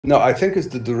No, I think it's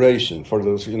the duration for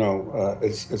those. You know,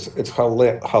 it's how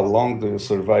long do you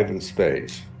survive in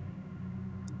space.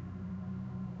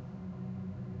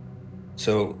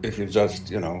 So if you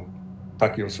just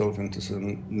tuck yourself into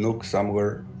some nook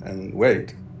somewhere and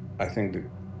wait, I think the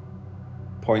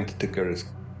point ticker is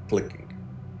clicking.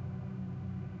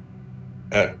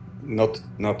 Not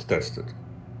tested.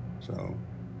 So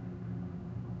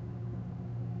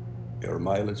your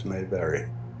mileage may vary.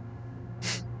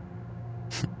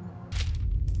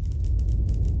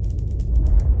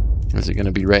 Is it going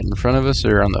to be right in front of us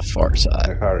or on the far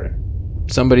side? Hurry.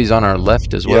 Somebody's on our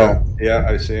left as well. Yeah,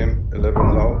 I see him.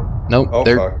 11 low. Nope, Oh,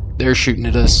 fuck. they're shooting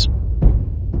at us.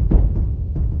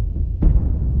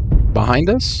 Behind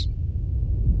us?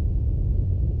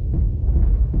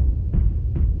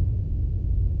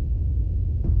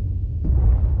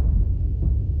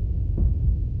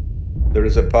 There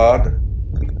is a pod.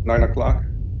 9 o'clock.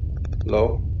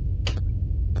 Low.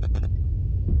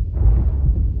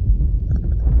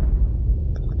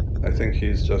 I think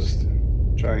he's just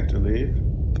trying to leave.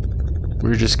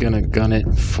 We're just gonna gun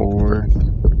it for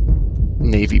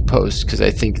Navy post because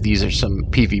I think these are some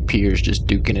PvPers just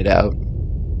duking it out.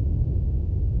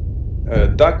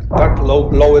 Duck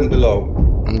low and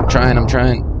below. I'm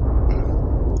trying.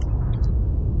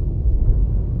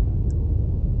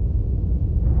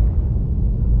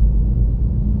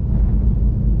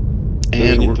 Do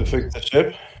you need to fix the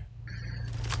ship?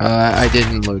 I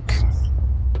didn't look.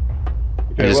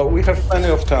 Okay, well, we have plenty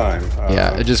of time.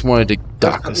 Yeah, I just wanted to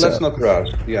dock us Let's up. not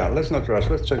rush. Yeah, let's not rush.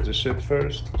 Let's check the ship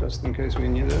first, just in case we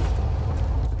need it.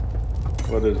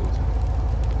 What is it?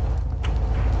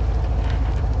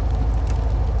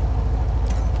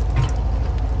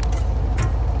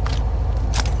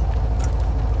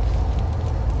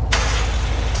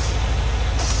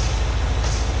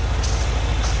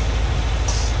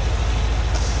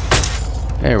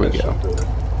 There we go.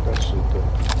 That should do it.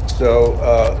 So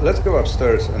let's go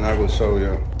upstairs, and I will show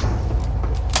you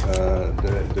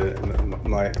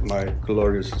my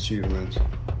glorious achievements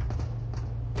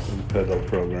in pedal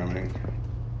programming.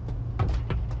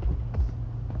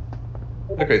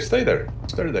 Okay, stay there.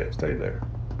 Stay there.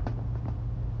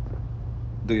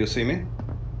 Do you see me?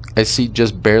 I see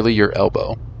just barely your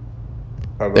elbow.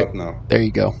 How about now? There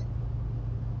you go.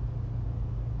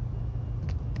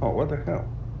 Oh, what the hell?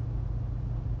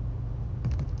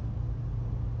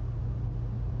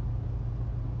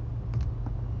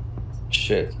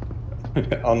 Shit.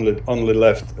 only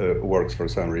left works for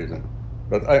some reason,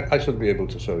 but I should be able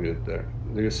to show you it there.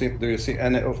 Do you see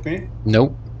any of me?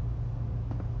 Nope.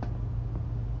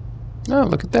 Oh,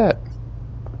 look at that.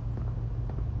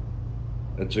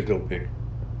 A jiggle pig.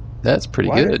 That's pretty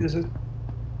good. Is it?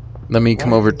 Let me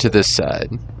come over to this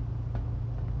side.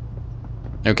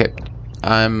 Okay.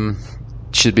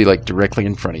 Should be like directly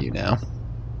in front of you now.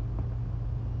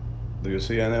 Do you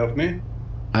see any of me?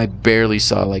 I barely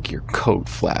saw like your coat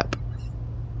flap.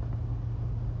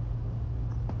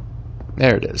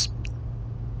 There it is.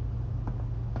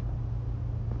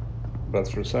 But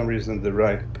for some reason the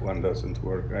right one doesn't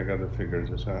work. I gotta figure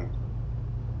this out.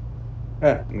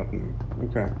 Nothing.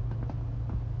 Okay.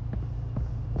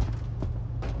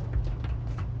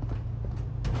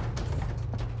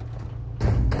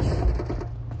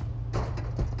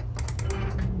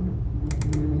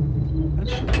 That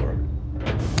should work.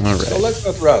 All right. So let's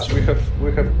not rush. We have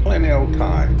plenty of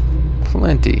time.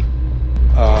 Plenty.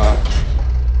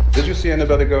 Did you see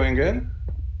anybody going in?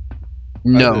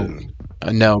 No.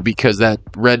 No, because that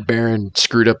Red Baron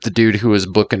screwed up the dude who was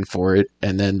booking for it,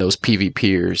 and then those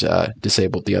PvPers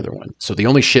disabled the other one. So the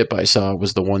only ship I saw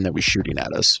was the one that was shooting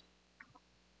at us.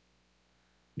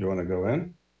 You want to go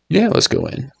in? Yeah, let's go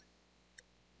in.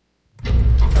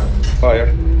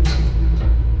 Fire.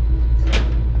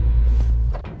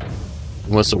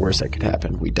 What's the worst that could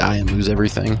happen? We die and lose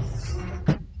everything?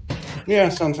 Yeah,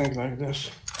 something like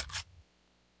this.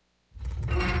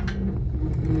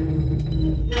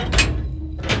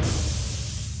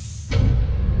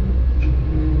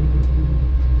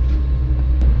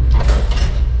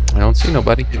 I don't see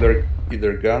nobody.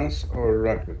 Either guns or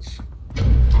rockets.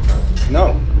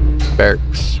 No.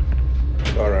 Barracks.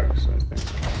 Barracks, I think.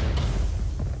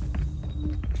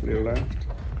 Clear left.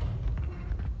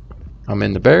 I'm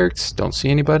in the barracks. Don't see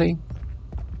anybody.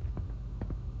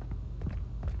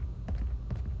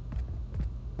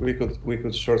 We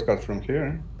could shortcut from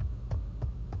here.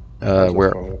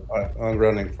 Where? I'm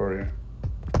running for you.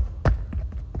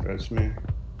 That's me.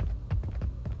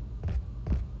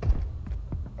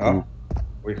 Oh,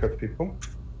 we have people.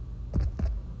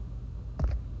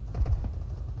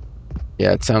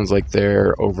 Yeah, it sounds like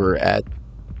they're over at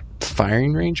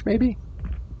firing range, maybe?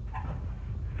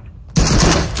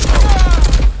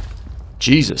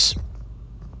 Jesus.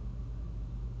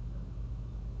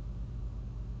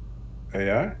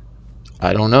 AI?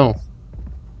 I don't know.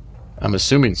 I'm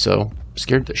assuming so.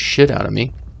 Scared the shit out of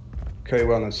me.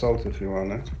 K1 assault if you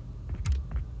want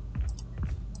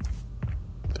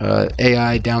it.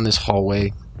 AI down this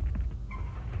hallway.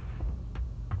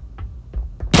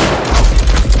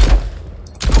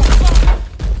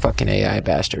 Fucking AI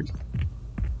bastard.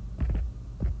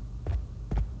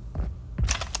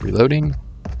 Reloading.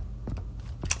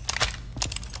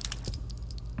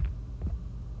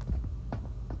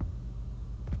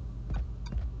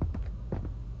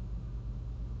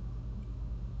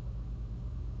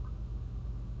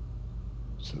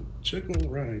 So chicken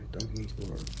right doesn't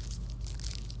work.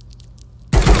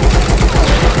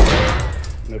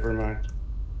 Never mind.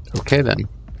 Okay then.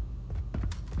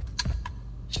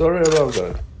 Sorry about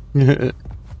that.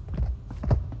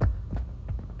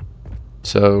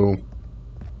 So,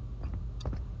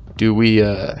 do we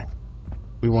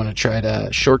want to try to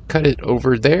shortcut it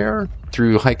over there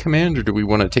through high command, or do we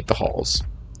want to take the halls?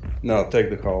 No, take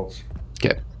the calls.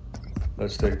 Okay.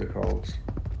 Let's take the calls.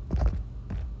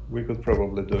 We could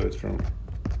probably do it from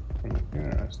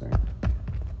here, I think.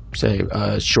 Say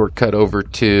shortcut over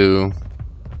to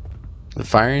the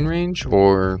firing range,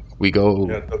 or we go...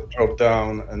 Yeah, drop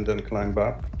down and then climb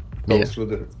up. Go through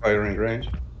the firing range.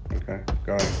 Okay,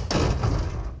 going.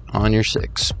 On your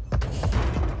 6.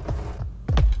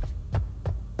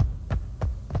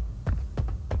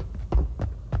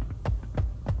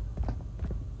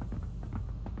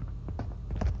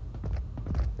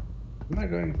 Am I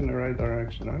going in the right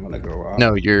direction? I want to go up.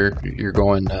 No, you're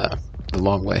going the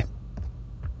long way.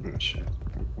 Oh, shit.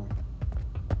 Okay.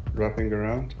 Wrapping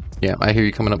around? Yeah, I hear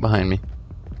you coming up behind me.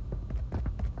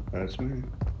 That's me.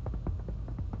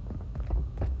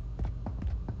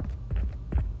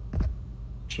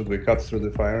 Should we cut through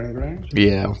the firing range?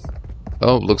 Yeah.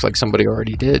 Oh, looks like somebody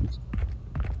already did.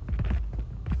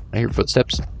 I hear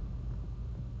footsteps.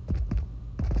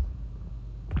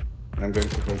 I'm going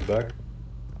to hold back.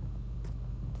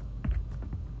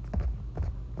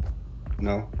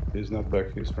 No, he's not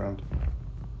back, he's front.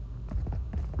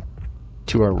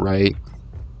 To our right.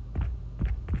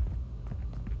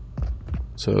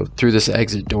 So through this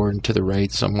exit door and to the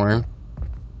right somewhere.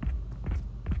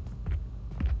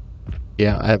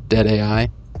 Yeah, I have dead AI.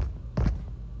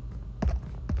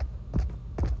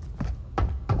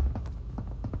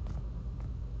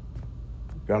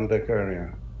 Gun deck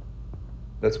area.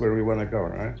 That's where we want to go,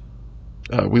 right?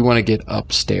 We want to get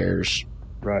upstairs.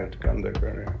 Right, gun deck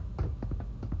area.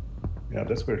 Yeah,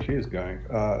 that's where he's going.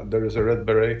 There is a red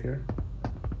beret here.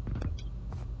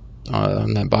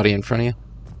 On that body in front of you?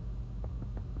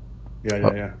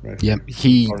 Yeah. Right yep,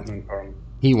 here.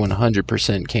 He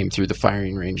 100% came through the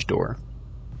firing range door.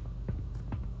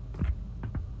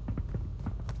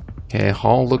 Okay,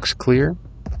 hall looks clear.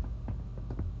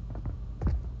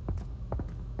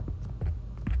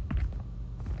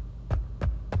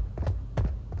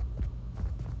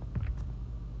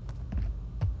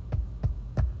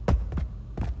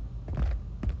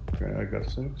 Okay, I got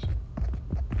 6.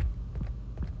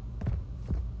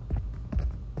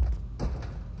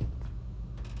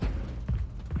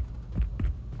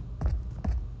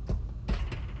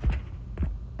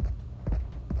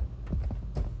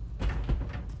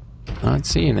 Not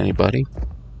seeing anybody.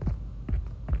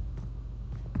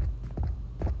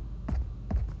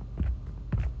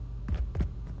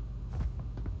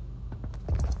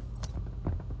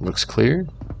 Looks clear.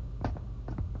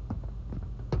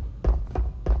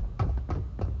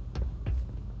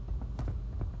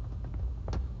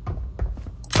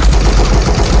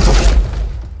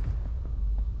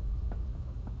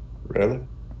 Really?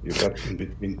 You got in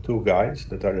between 2 guys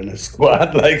that are in a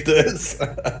squad like this?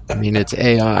 I mean, it's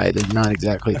AI. They're not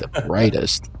exactly the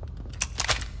brightest.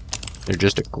 They're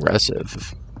just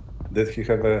aggressive. Did he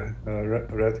have a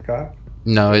red cap?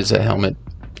 No, it's a helmet.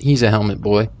 He's a helmet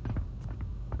boy.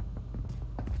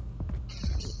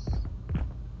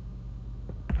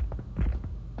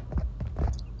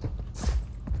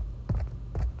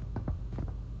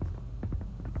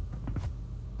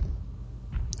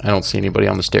 I don't see anybody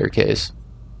on the staircase.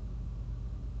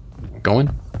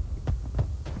 Going?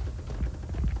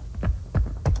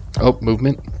 Oh,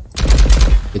 movement.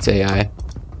 It's AI.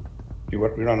 He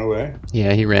ran away?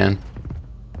 Yeah, he ran.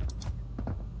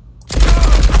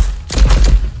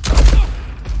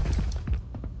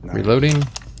 Nice. Reloading.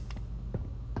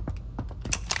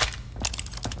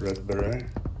 Red beret.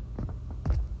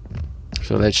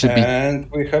 So that should be...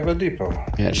 And we have a depot.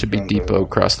 Yeah, it should be depot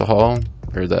across the hall.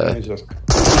 Or the...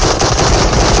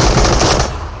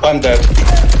 I'm dead.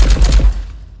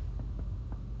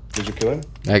 Did you kill him?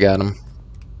 I got him.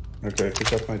 Okay,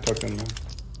 pick up my token now.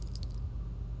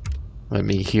 Let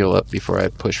me heal up before I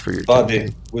push for your Bobby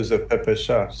token. with a Pepe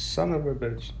Shah. Son of a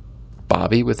bitch.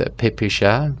 Bobby with a Pepe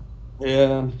Shah?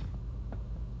 Yeah.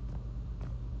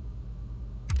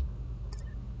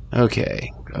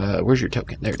 Okay. Where's your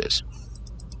token? There it is.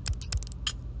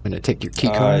 I'm going to take your key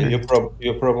card. You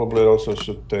probably also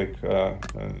should take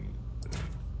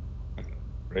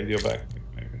radio back,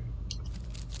 maybe.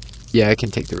 Yeah, I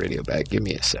can take the radio back. Give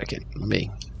me a second.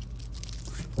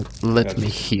 Let me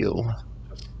heal.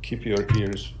 Just keep your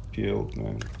ears peeled,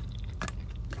 man.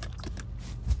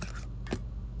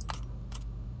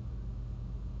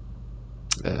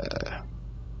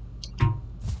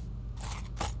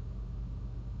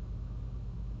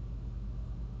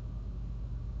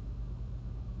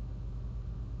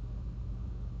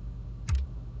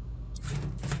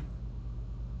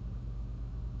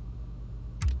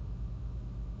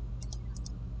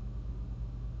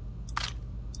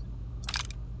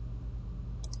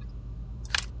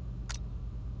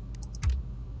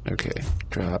 Okay.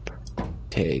 Drop.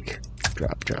 Take.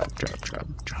 Drop, drop, drop, drop,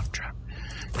 drop, drop.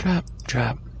 Drop,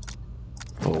 drop.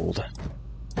 Fold.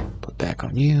 Put back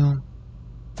on you.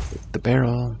 Put the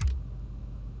barrel.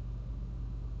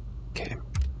 Okay.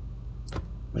 How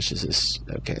much is this?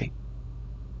 Okay.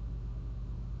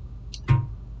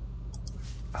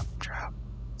 Up, drop.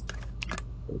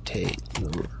 Rotate,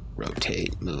 move,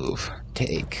 rotate, move,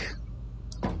 take.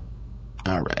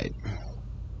 Alright.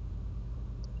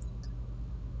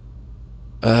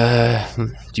 Do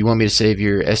you want me to save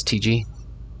your STG?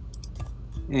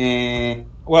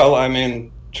 Well, I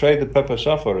mean, trade the Pepe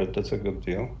Shah for it. That's a good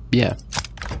deal. Yeah.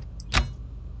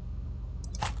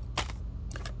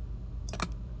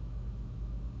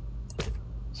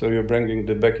 So you're bringing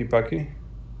the Becky Packy?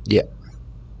 Yeah.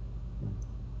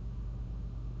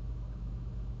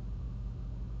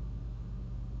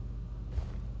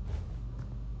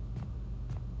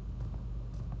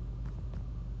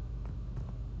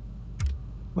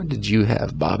 What did you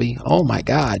have, Bobby? Oh my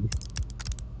God.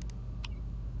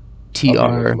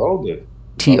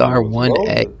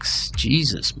 TR1X.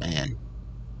 Jesus, man.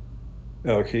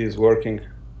 Oh, he's working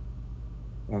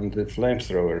on the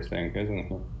flamethrower thing, isn't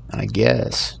he? I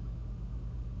guess.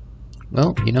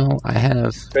 Well, you know, I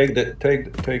have. Take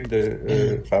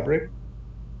the fabric.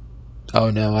 Oh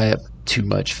no, I have too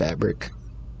much fabric.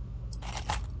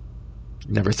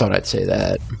 Never thought I'd say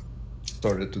that.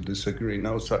 Started to disagree.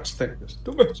 No such thing as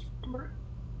too much fabric.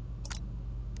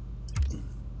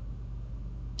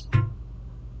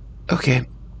 Okay.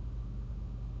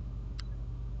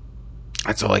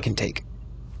 That's all I can take.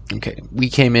 Okay, we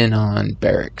came in on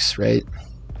barracks, right?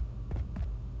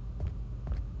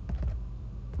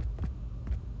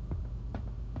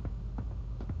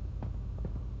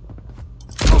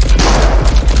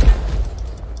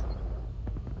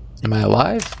 Am I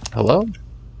alive? Hello?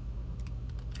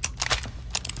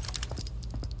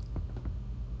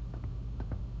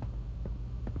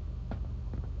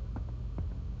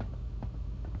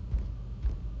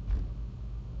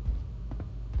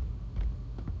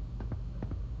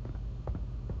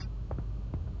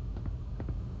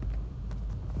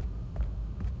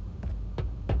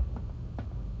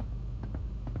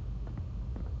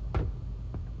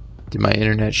 Did my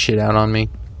internet shit out on me?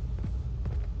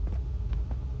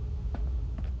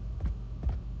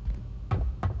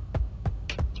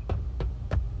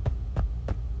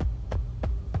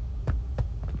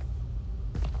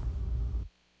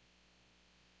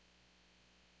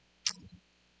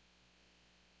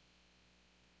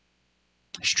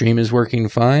 Stream is working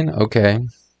fine? Okay.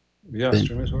 Yeah,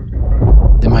 stream is working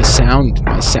fine. Then my sound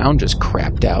just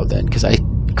crapped out then, because I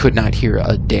could not hear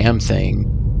a damn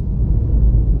thing.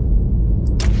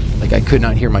 Like, I could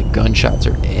not hear my gunshots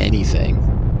or anything.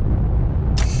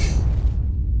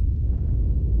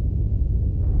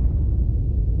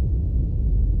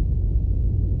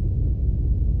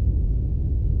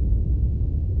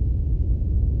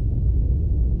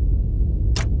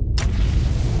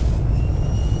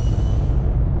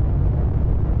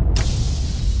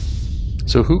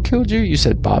 So who killed you? You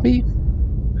said Bobby?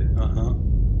 Uh-huh.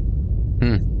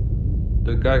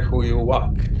 The guy who you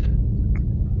whacked.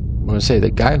 I'm going to say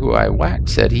the guy who I whacked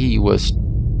said he was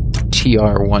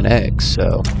TR1X,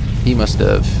 so he must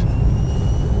have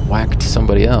whacked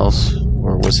somebody else,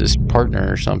 or was his partner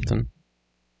or something.